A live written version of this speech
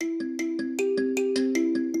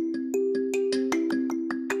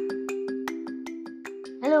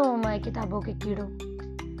किताबों के कीड़ों।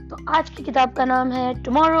 तो आज की किताब का नाम है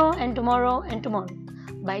tomorrow and tomorrow and tomorrow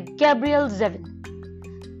bye Gabriel जेविन।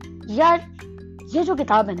 यार ये जो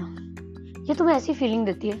किताब है ना, ये तुम्हें ऐसी फीलिंग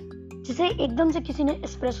देती है जिसे एकदम से किसी ने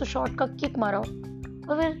एस्प्रेसो शॉट का किक मारा हो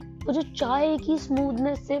और फिर वो जो चाय की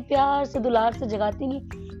स्मूथनेस से प्यार से दुलार से जगाती नहीं,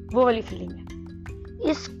 वो वाली फीलिंग है।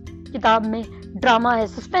 इस किताब में ड्रामा है,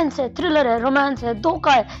 सस्पेंस है, थ्रिलर है, रोमांस है,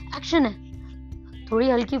 धोखा है, एक्शन है, थोड़ी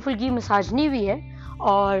हल्की फुल्की मिसाजनी भी है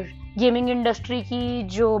और गेमिंग इंडस्ट्री की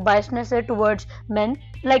जो बायसनेस है towards men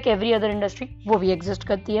like every other industry वो भी एग्जिस्ट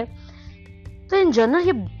करती है। तो इन जनरल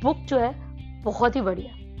ये बुक जो है बहुत ही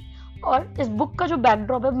बढ़िया, और इस बुक का जो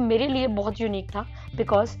बैकड्रॉप है मेरे लिए बहुत यूनिक था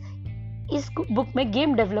बिकॉज इस बुक में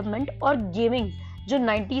गेम डेवलपमेंट और गेमिंग जो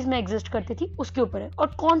 90s में एग्जिस्ट करती थी उसके ऊपर है,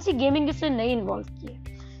 और कौन सी गेमिंग इससे नई इन्वॉल्व की है।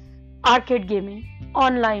 Arcade gaming,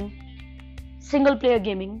 online, single player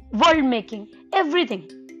gaming, world making, everything.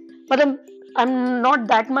 मतलब I am not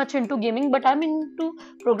that much into gaming but I am into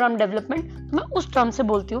programme development. तो मैं उस टर्म से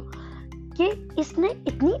बोलती हूँ कि इसने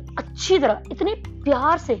इतनी अच्छी तरह, इतने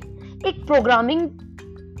प्यार से एक प्रोग्रामिंग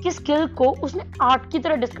की स्किल को उसने आर्ट की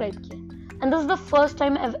तरह डिस्क्राइब किया। And this is the first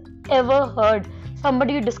time I have ever heard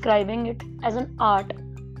somebody describing it as an art,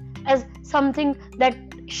 as something that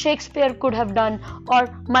Shakespeare could have done, or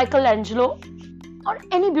Michelangelo, or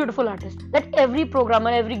any beautiful artist. That every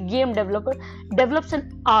programmer, every game developer develops an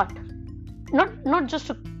art, not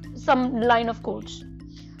just some line of codes.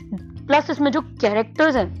 Plus इसमें जो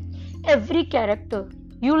characters हैं, every character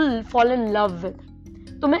you'll fall in love with.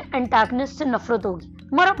 तुम्हें antagonist से नफरत होगी,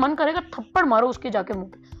 तुम्हारा मन करेगा थप्पड़ मारो उसके जाके मुंह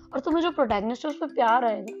पे, और तुम्हें जो प्रोटैगनिस्ट है उस पर प्यार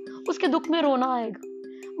आएगा, उसके दुख में रोना आएगा।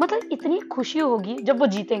 मतलब इतनी खुशी होगी जब वो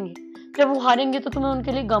जीतेंगे, जब वो हारेंगे तो तुम्हें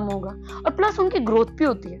उनके लिए गम होगा, और प्लस उनकी ग्रोथ भी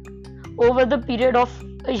होती है over the period of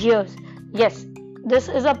years. Yes, this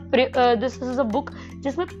is a book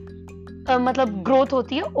जिसमें मतलब ग्रोथ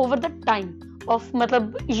होती है ओवर द टाइम ऑफ,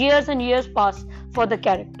 मतलब years and years pass for the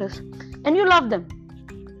characters and you love them.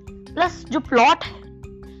 Plus जो प्लॉट है,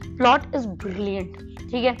 प्लॉट इज ब्रिलियंट।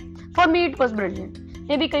 ठीक है, for me it was brilliant.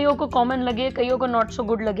 Maybe कईयों को कॉमन लगे, कईयों को नॉट सो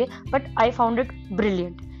गुड लगे, but I found it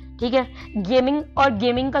brilliant. ठीक है,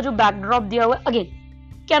 गेमिंग का जो बैकड्रॉप दिया हुआ है, again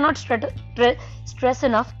can not stress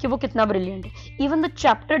enough कि वो कितना ब्रिलियंट है। इवन द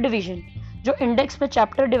चैप्टर डिवीजन, जो इंडेक्स में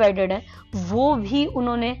चैप्टर डिवाइडेड है, वो भी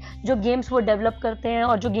उन्होंने जो गेम्स वो डेवलप करते हैं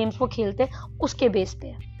और जो गेम्स वो खेलते हैं उसके बेस पे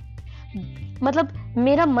है। मतलब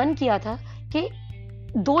मेरा मन किया था कि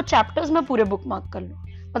 2 चैप्टर्स में पूरे बुक मार्क कर लूं।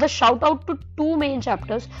 मतलब shout out to 2 main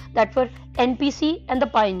chapters that were NPC and the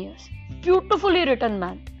Pioneers. Beautifully written,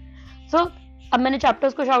 man. So अब मैंने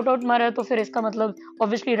chapters को shout out मारा है तो फिर इसका मतलब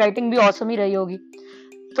obviously writing भी awesome ही रही होगी।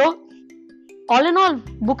 तो all in all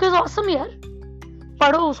book is awesome यार,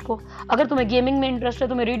 पढ़ो उसको। अगर तुम्हें गेमिंग में इंटरेस्ट है,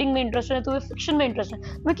 तुम्हें रीडिंग में इंटरेस्ट है, तुम्हें फिक्शन में इंटरेस्ट है,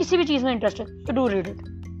 तुम्हें किसी भी चीज में इंटरेस्ट है, तो do read it,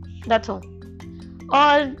 that's all.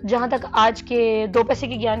 और जहां तक आज के 2 पैसे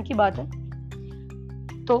के ज्ञान की बात है,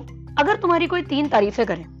 तो अगर तुम्हारी कोई 3 तारीफें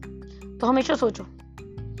करे तो हमेशा सोचो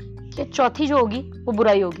कि चौथी जो होगी वो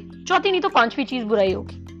बुराई होगी, चौथी नहीं तो 5वीं चीज बुराई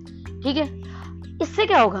होगी। ठीक है, इससे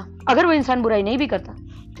क्या होगा, अगर वो इंसान बुराई नहीं भी करता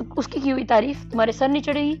तो उसकी की हुई तारीफ तुम्हारे सर नहीं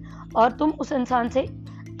चढ़ेगी और तुम उस इंसान से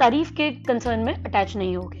तारीफ के कंसर्न में अटैच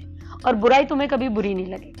नहीं होगे और बुराई तुम्हें कभी बुरी नहीं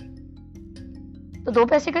लगेगी। तो 2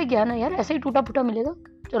 पैसे का ज्ञान है यार, ऐसे ही टूटा फूटा मिलेगा।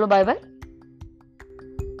 चलो बाय बाय।